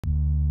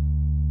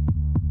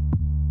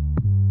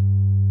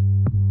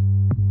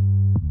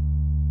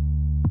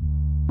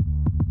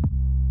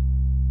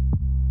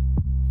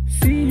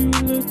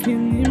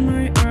looking in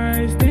my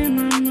eyes, then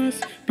I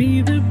must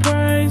be the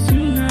prize.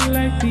 You not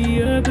like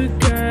the other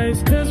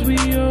guys, cause we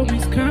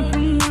always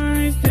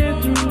compromise. There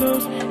through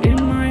lows in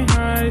my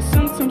highs,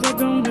 sometimes I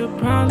don't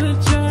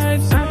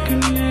apologize. I can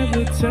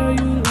never tell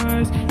you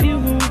lies, it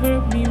will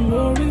hurt me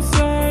more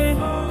inside.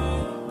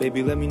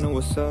 Baby, let me know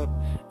what's up,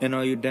 and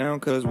are you down,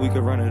 cause we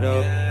could run it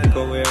up. We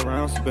go way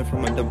around, sipping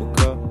from a double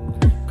cup,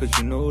 cause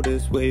you know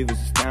this wave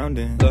is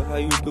astounding. Love how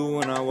you do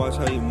when I watch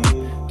how you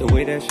move, the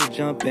way that you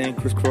jump and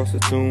crisscross the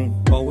tune.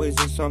 Always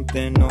in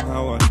something, know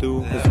how I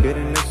do. Let's get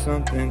into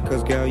something,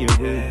 cause gal, you're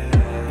rude.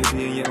 You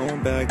be in your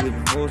own bag,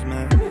 living hoes,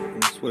 man.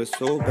 And I swear it's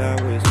so bad,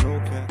 where it's no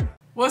cap.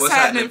 What's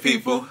happening,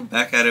 people?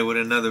 Back at it with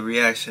another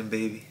reaction,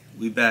 baby.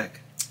 We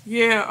back.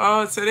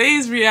 Yeah,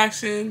 today's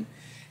reaction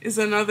is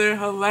another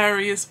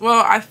hilarious,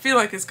 well, I feel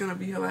like it's gonna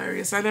be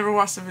hilarious. I never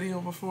watched the video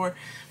before,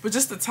 but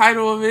just the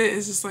title of it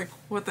is just like,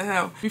 what the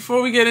hell.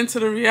 Before we get into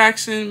the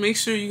reaction, make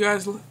sure you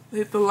guys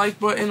hit the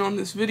like button on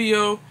this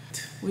video.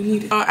 We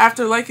need it.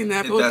 After liking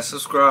that, hit that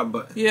subscribe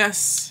button.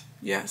 Yes.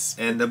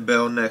 And the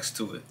bell next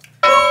to it.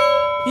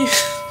 Yeah.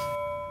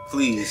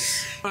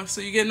 Please.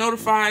 So you get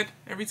notified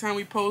every time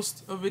we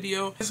post a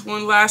video. Just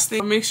one last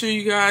thing, make sure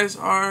you guys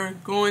are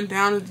going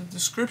down in the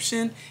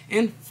description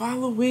and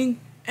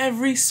following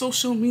every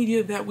social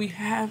media that we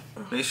have.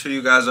 Make sure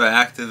you guys are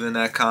active in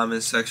that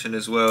comment section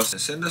as well.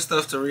 Send us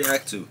stuff to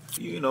react to.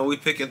 You know, we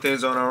picking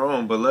things on our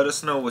own, but let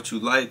us know what you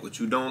like, what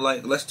you don't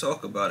like. Let's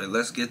talk about it.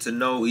 Let's get to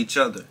know each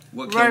other.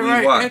 What can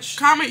we watch? And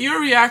comment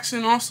your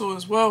reaction also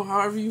as well.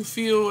 However you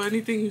feel,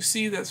 anything you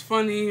see that's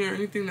funny or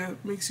anything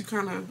that makes you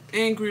kind of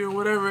angry or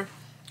whatever,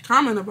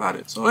 comment about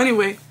it. So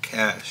anyway,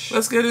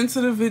 let's get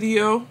into the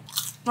video.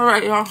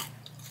 Alright, y'all.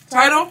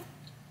 Title: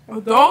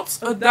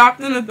 Adults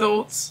Adopting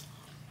Adults.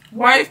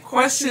 Wife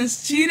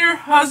questions cheater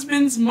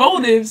husband's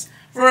motives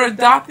for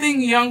adopting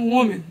young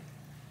woman.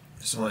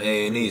 It's on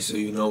A&E, so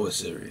you know it's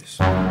serious.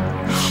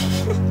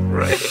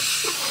 Right.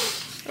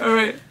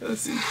 Alright,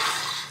 let's see.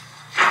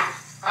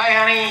 Hi,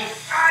 honey.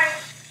 Hi.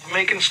 I'm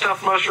making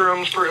stuffed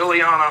mushrooms for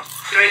Ileana.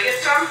 Can I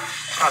get some?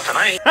 Not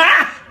tonight.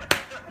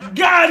 Ha!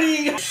 Got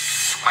him!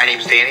 My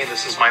name's Danny.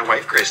 This is my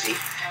wife, Christy.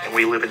 And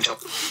we live in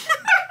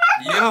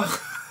Yo.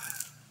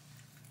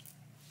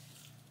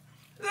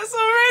 That's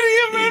already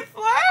a red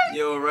flag?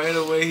 Yo, right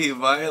away he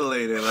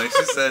violated. Like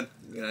she said,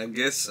 I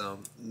get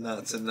some.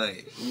 Not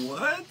tonight.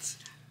 What?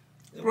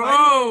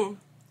 Bro.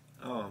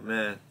 Oh,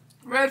 man.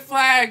 Red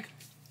flag.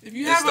 If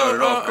you have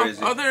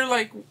a other,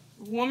 like,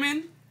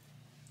 woman,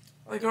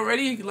 like,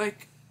 already,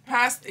 like,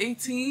 past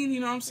 18, you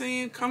know what I'm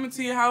saying, coming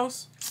to your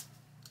house,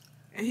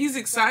 and he's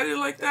excited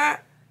like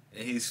that.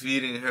 And he's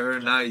feeding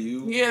her, not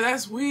you. Yeah,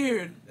 that's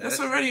weird.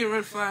 That's already a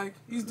red flag.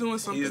 He's doing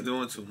something. He's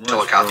doing too much.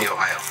 Chillicothe,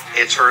 Ohio.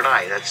 It's her and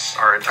I. That's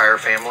our entire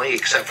family,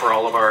 except for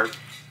all of our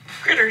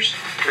critters.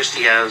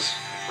 Christy has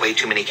way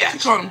too many cats. She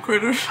called them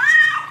critters.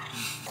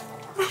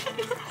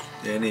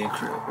 Danny and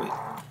Chris. Wait.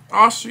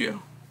 Austria.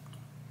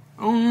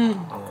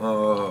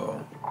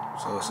 Oh,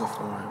 so it's a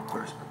foreign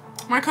person.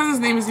 My cousin's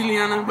name is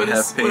Ileana, but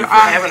it's with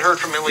I haven't heard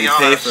from Ileana. He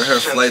paid for her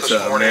flight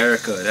to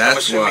America. That's I'm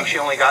assuming why. She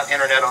only got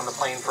internet on the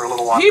plane for a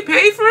little while. He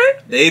paid for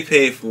it? They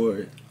paid for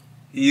it.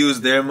 He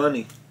used their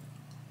money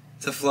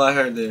to fly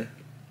her there.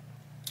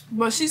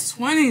 But she's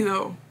 20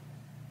 though.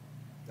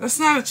 That's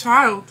not a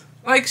child.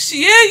 Like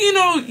you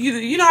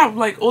know how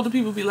like older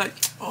people be like,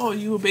 oh,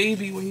 you a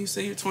baby when you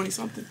say you're 20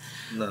 something.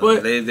 No,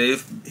 but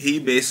he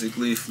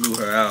basically flew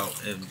her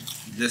out, and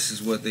this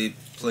is what they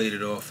played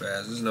it off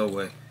as. There's no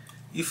way.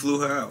 He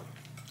flew her out.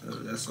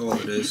 That's all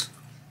it is.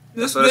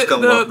 That's what it's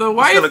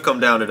gonna come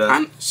down to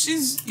that.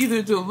 She's either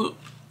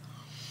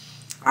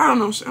I don't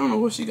know. I don't know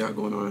what she got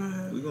going on in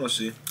her head. We're gonna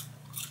see.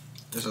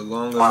 It's a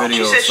longer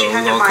video, so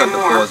we're gonna cut the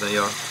pause in,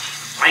 y'all.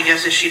 My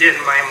guess is she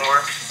didn't buy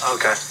more.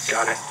 Okay,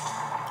 got it.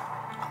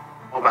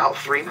 About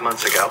 3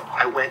 months ago,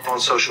 I went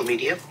on social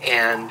media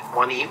and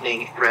one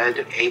evening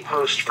read a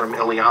post from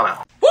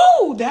Ileana.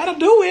 Woo! That'll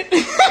do it.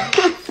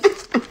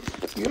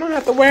 You don't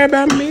have to worry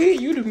about me.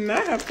 You do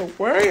not have to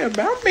worry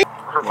about me.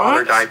 Her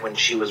father died when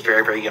she was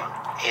very, very young.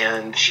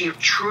 And she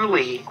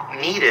truly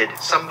needed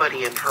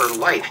somebody in her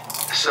life.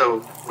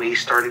 So we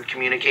started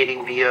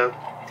communicating via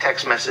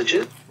text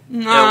messages.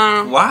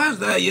 Nah. Now, why is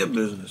that your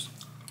business?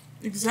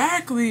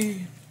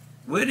 Exactly.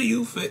 Where do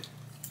you fit?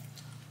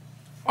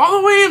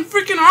 All the way in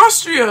freaking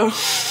Austria.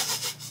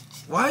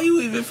 Why are you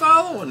even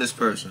following this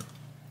person?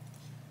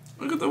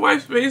 Look at the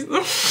wife's face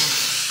though.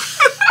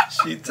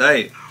 She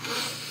tight.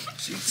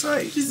 She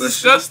tight. She's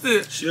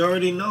disgusted. She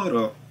already know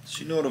though.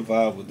 She know the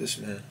vibe with this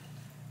man.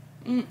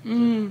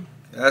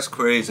 That's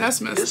crazy. That's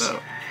messed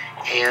up.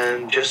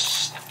 And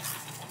just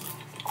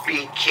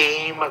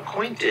became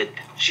acquainted.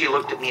 She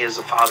looked at me as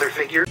a father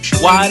figure.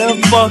 Why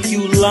the fuck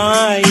you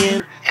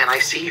lying? And I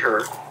see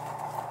her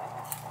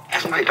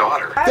as my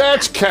daughter.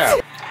 That's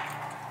cap.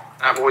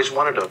 I've always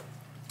wanted a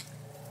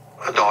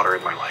daughter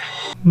in my life.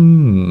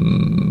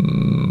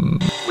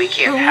 We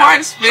can't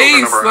have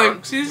children of our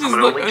own. She's just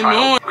looking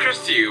annoying.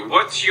 Christy,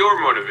 what's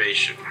your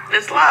motivation?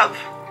 This love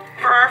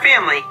for our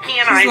family. He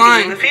and I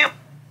being the family.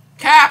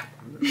 Cap.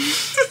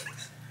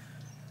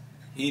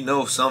 He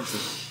knows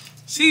something.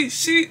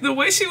 The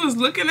way she was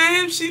looking at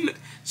him,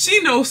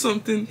 she knows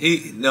something.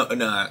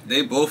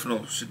 They both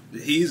know.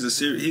 He's a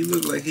serious. He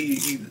look like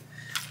he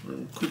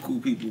cuckoo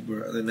people,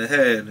 bro, in the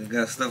head and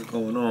got stuff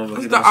going on. But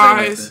it's the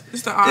eyes.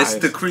 It's the eyes.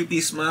 It's the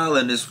creepy smile,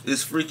 and it's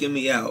freaking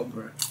me out,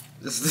 bro.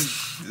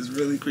 It's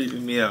really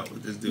creeping me out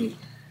with this dude.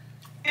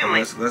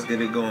 Let's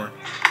get it going.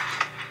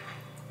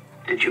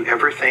 Did you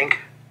ever think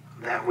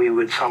that we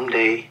would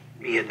someday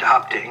be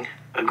adopting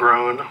a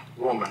grown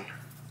woman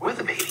with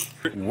a baby?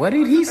 What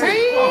did he say?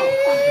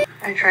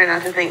 I try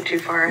not to think too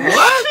far ahead.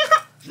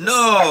 What?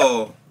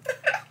 No.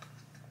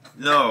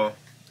 No.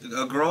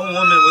 A grown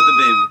woman with a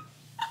baby.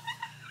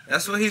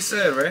 That's what he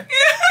said, right?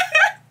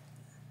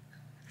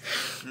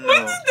 No. When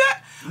did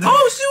that?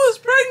 Oh, she was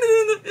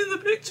pregnant in the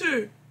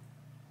picture.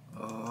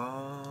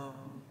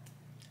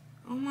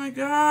 Oh my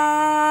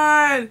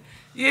God.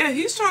 Yeah,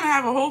 he's trying to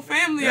have a whole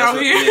family out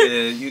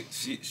here. Yeah,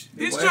 he's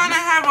trying to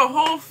have a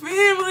whole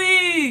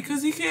family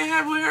because he can't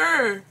have with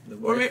her.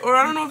 Or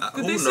I don't know.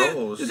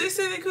 Did they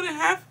say they couldn't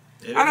have?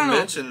 I don't know.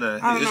 Mention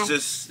that. I don't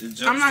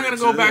know. I'm not gonna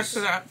go back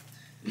to that.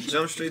 It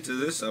jumped straight to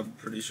this, I'm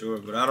pretty sure,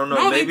 but I don't know.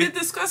 No, maybe, they did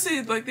discuss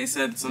it. Like they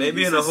said.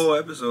 Maybe in a whole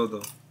episode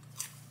though.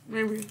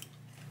 Maybe.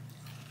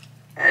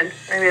 And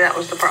maybe that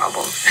was the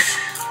problem.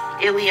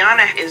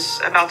 Ileana is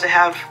about to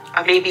have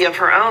a baby of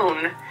her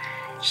own.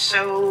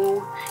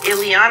 So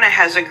Ileana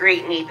has a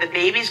great need. The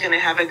baby's going to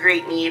have a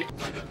great need.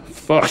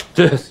 Fuck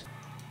this.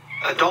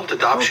 Adult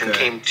adoption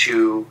came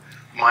to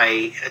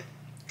my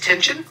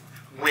attention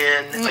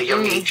when a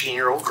young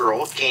 18-year-old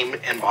girl came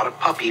and bought a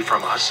puppy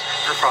from us.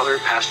 Her father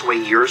had passed away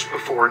years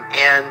before,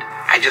 and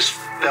I just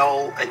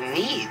felt a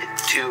need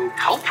to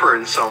help her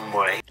in some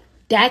way.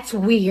 That's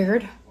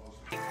weird.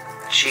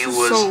 She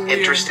was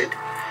interested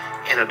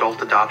in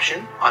adult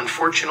adoption.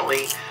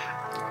 Unfortunately,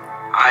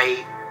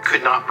 I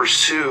could not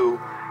pursue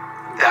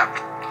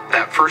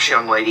that first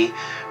young lady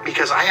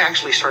because I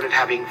actually started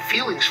having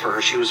feelings for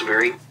her. She was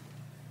very...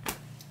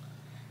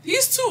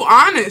 He's too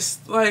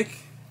honest. Like,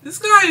 this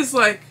guy is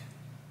like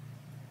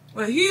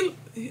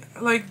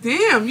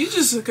damn, you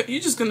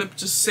just gonna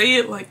just say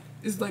it like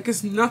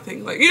it's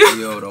nothing. Like, you know?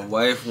 Yo, the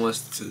wife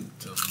wants to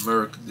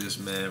murk this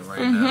man right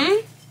now.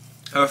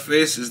 Her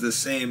face is the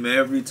same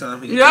every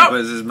time he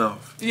opens his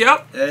mouth.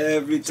 Yep.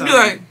 Every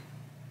time.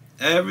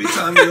 Every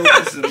time he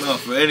opens his mouth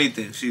for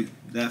anything,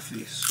 that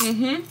face.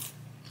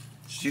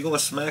 She gonna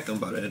smack him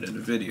by the end of the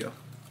video.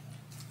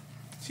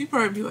 She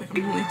probably be like,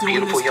 I'm only doing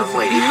beautiful this young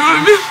lady. You know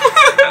what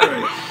I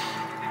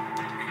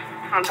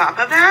mean? On top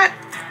of that,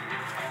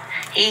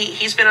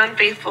 he's been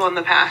unfaithful in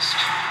the past,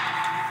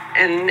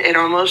 and it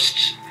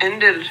almost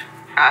ended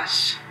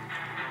us.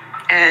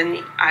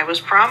 And I was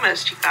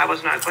promised that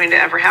was not going to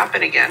ever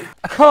happen again.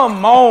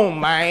 Come on,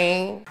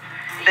 man.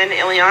 Then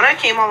Ileana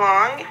came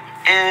along,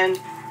 and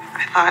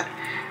I thought,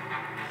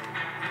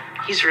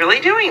 he's really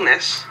doing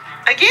this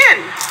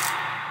again.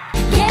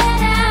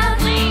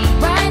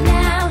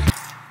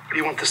 What do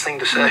you want this thing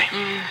to say?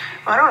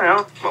 I don't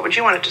know. What would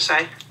you want it to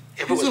say?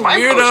 If it was my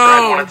poster,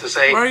 I'd want it to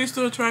say, why are you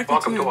still attracted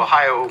welcome to him?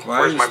 Ohio,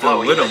 where's my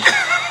blowy? With him?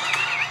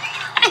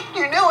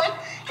 You knew it.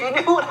 You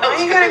knew what I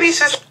was you gotta be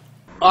such...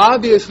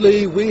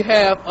 Obviously, we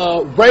have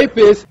a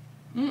rapist.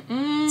 Through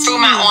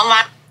my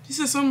online... She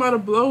said something about a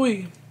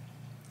blowy.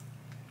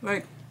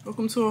 Like,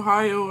 welcome to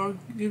Ohio, I'll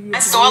give you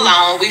a so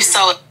long, we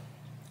saw...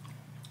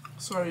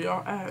 Sorry,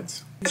 y'all,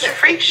 ads. It's a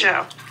freak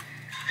show.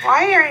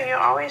 Why are you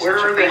always Where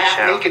such a are the freak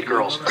show? naked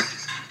girls?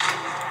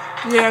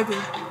 Yeah, I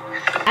do.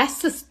 That's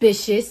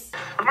suspicious.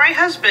 My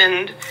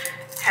husband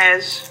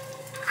has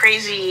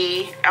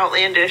crazy,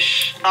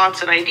 outlandish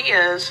thoughts and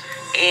ideas,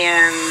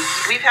 and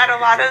we've had a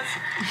lot of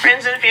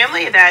friends and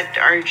family that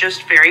are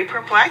just very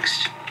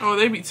perplexed. Oh,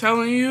 they be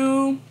telling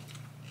you?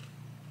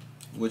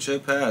 With your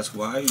past,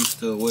 why are you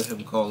still with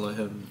him, calling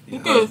him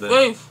your Look husband?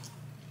 at his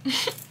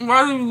face. Why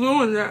are you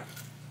doing that?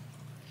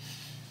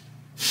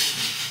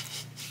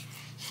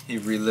 He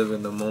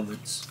reliving the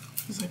moments.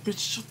 He's like, bitch,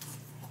 shut the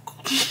fuck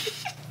up.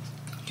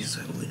 He's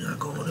like, we're not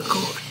going to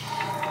court.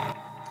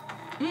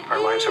 Our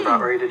lives are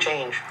about ready to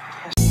change.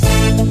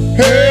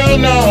 Hell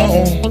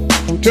no.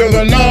 To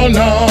the no. I'm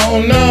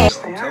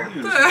telling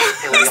you.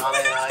 Ileana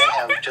and I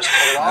have just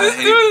put it off. This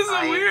dude is a I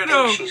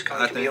weirdo. think she's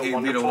going to be a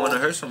wonderful one to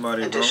hurt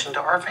somebody, addition to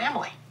our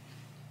family.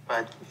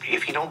 But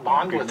if you don't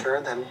bond with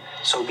her, then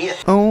so be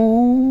it.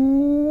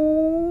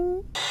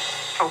 Oh,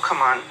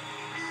 come on.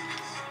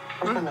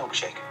 Where's my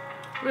milkshake?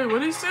 Wait, what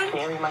did he say? Can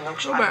you hand me my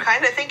milkshake? I'm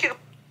kind of thinking...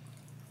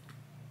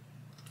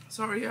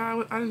 Sorry, I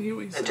didn't hear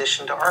what you said.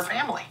 Addition to our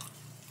family.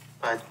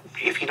 But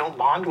if you don't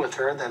bond with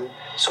her, then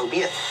so be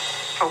it.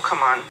 Oh, come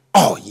on.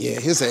 Oh, yeah,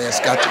 his ass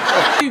got to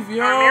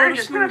go. Our marriage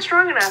is not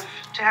strong enough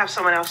to have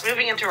someone else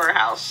moving into our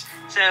house.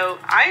 So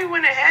I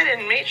went ahead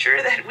and made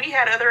sure that we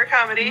had other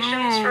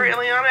accommodations for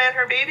Ileana and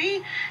her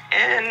baby,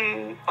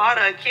 and bought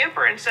a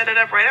camper and set it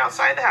up right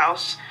outside the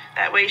house.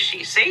 That way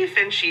she's safe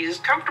and she's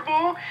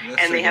comfortable,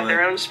 and they have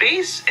their own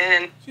space.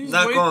 And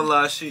not gonna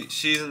lie,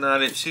 she's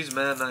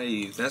mad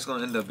naive. That's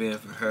gonna end up being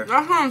for her.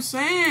 That's what I'm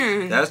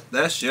saying.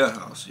 That's your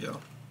house,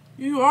 yo.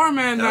 You are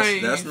mad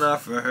naive. That's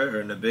not for her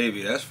and the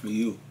baby. That's for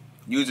you.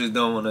 You just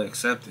don't want to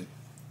accept it.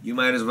 You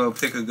might as well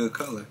pick a good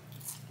color.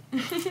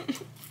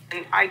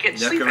 And I get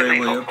sleep at Decorate night,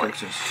 with your hopefully.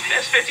 pictures.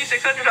 That's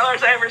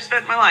 $5,600 I ever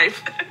spent in my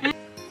life.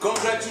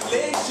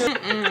 Congratulations.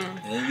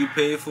 And you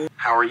paid for it?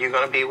 How are you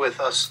going to be with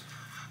us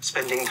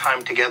spending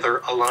time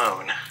together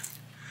alone?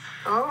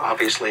 Oh.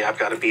 Obviously, I've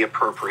got to be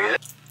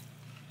appropriate.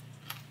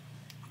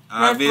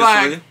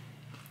 Obviously.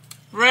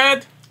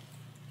 Red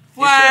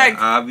He flag.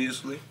 said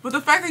obviously. But the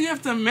fact that you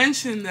have to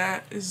mention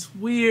that is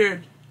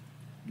weird.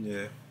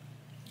 Yeah.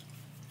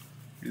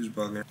 He was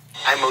bugging.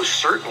 I most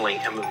certainly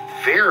am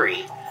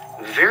very,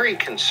 very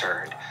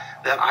concerned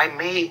that I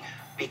may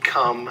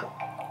become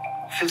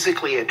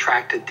physically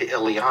attracted to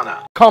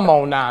Ileana. Come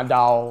on now,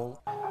 dog.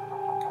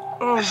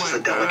 Oh This is my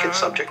a delicate God.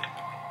 subject,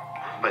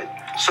 but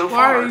so Why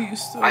far are you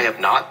still I have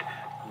not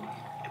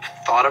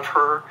thought of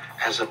her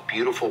as a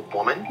beautiful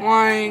woman.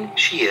 lying?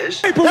 She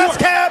is. That's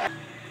cap.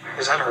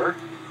 Is that her?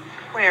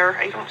 Where?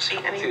 I don't see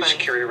Through anybody.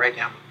 security right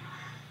now.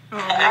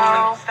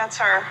 Oh, that's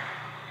her.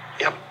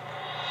 Yep.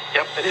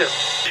 Yep, it is.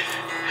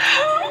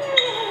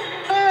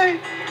 Hi.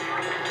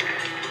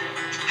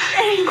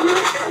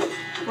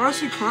 Why is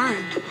she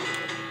crying?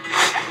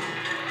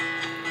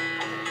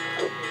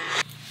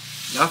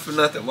 Not for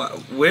nothing.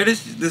 Where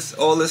does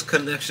all this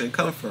connection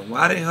come from?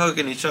 Why are they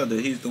hugging each other?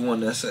 He's the one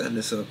that's setting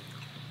this up.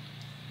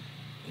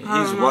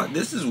 I don't know.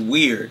 This is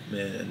weird,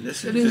 man.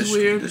 This It is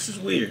weird. This is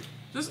weird.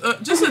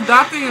 Just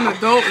adopting an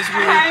adult is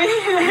weird.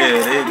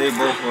 Yeah, they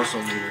both want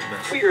some weird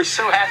mess. We are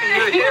so happy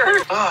you're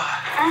here.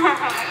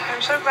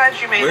 I'm so glad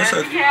you made Where's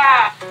it. her?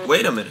 Yeah.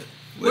 Wait a minute.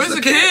 Where's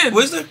the kid?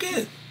 Where's the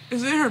kid?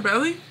 Is it in her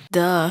belly?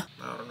 Duh.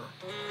 I don't know.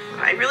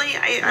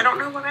 I don't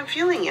know what I'm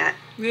feeling yet.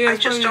 Yeah, I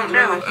it's just probably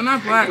don't in her know. belly.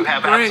 Not black. You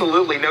have gray.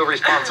 absolutely no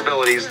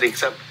responsibilities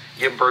except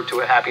give birth to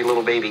a happy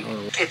little baby.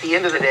 At the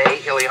end of the day,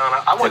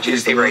 Ileana, I want you to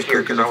stay right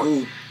here because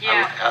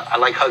I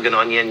like hugging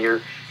on you, and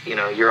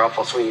you're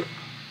awful sweet.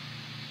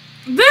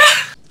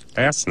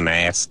 That's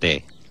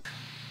nasty.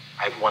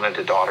 I've wanted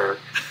a daughter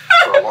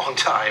for a long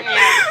time.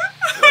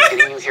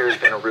 Getting you here has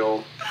been a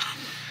real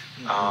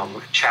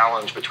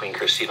challenge between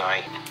Christy and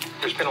I.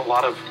 There's been a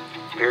lot of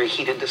very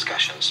heated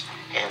discussions,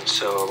 and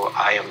so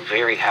I am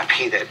very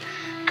happy that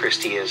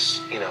Christy is,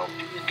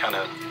 kind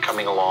of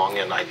coming along,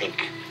 and I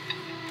think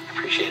I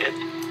appreciate it.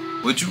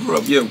 Would you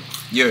rub your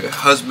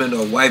husband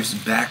or wife's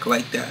back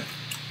like that?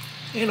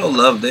 Ain't no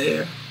love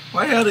there.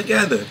 Why y'all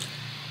together?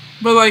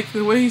 But like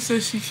the way he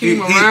said she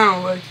came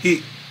around, like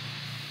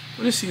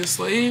what is she, a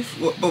slave?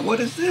 But what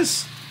is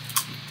this?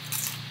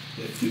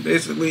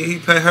 He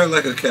pet her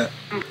like a cat.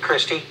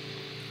 Christy,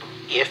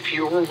 if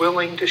you were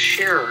willing to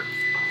share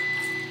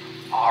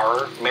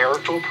our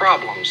marital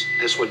problems,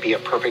 this would be a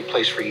perfect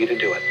place for you to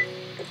do it.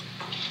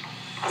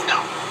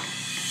 No.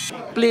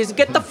 Please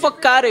get the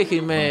fuck out of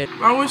here, man.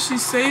 Why would she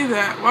say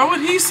that? Why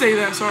would he say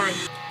that? Sorry.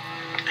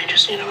 I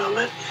just need a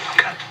moment.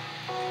 Okay.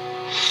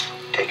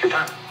 Take your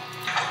time.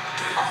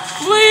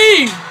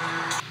 Flee!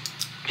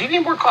 Do you need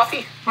more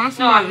coffee? Find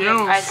somebody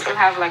else. I still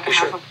have like a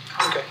half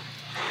a Okay.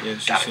 Yeah,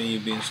 she's seen you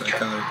being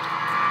psychotic.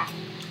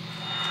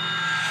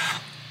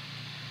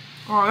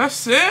 Oh,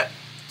 that's it?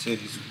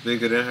 Titties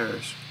bigger than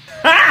hers.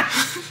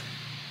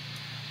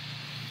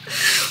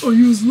 Oh,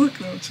 you was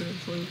looking at it.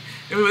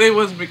 They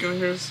was bigger than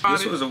hers.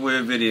 This was a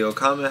weird video.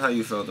 Comment how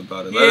you felt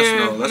about it. Yeah, Let us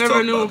know. Let's I never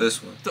talk knew about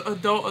this one. The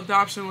adult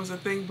adoption was a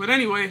thing. But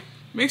anyway,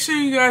 make sure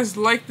you guys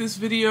like this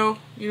video.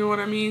 You know what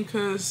I mean?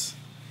 Because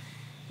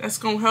that's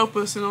going to help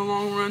us in the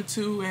long run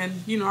too.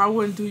 And, I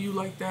wouldn't do you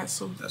like that.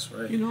 So that's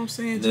right. You know what I'm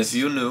saying? And if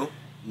you new,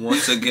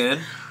 once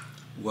again,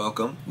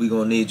 welcome. We're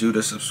going to need you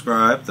to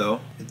subscribe, though.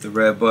 Hit the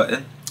red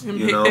button. And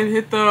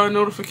hit the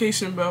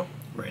notification bell.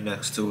 Right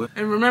next to it.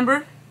 And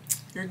remember,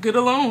 you're good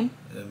alone.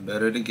 And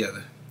better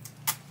together.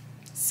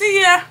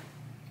 See ya!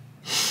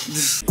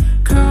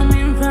 Come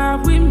and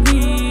vibe with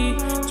me.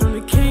 Join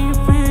the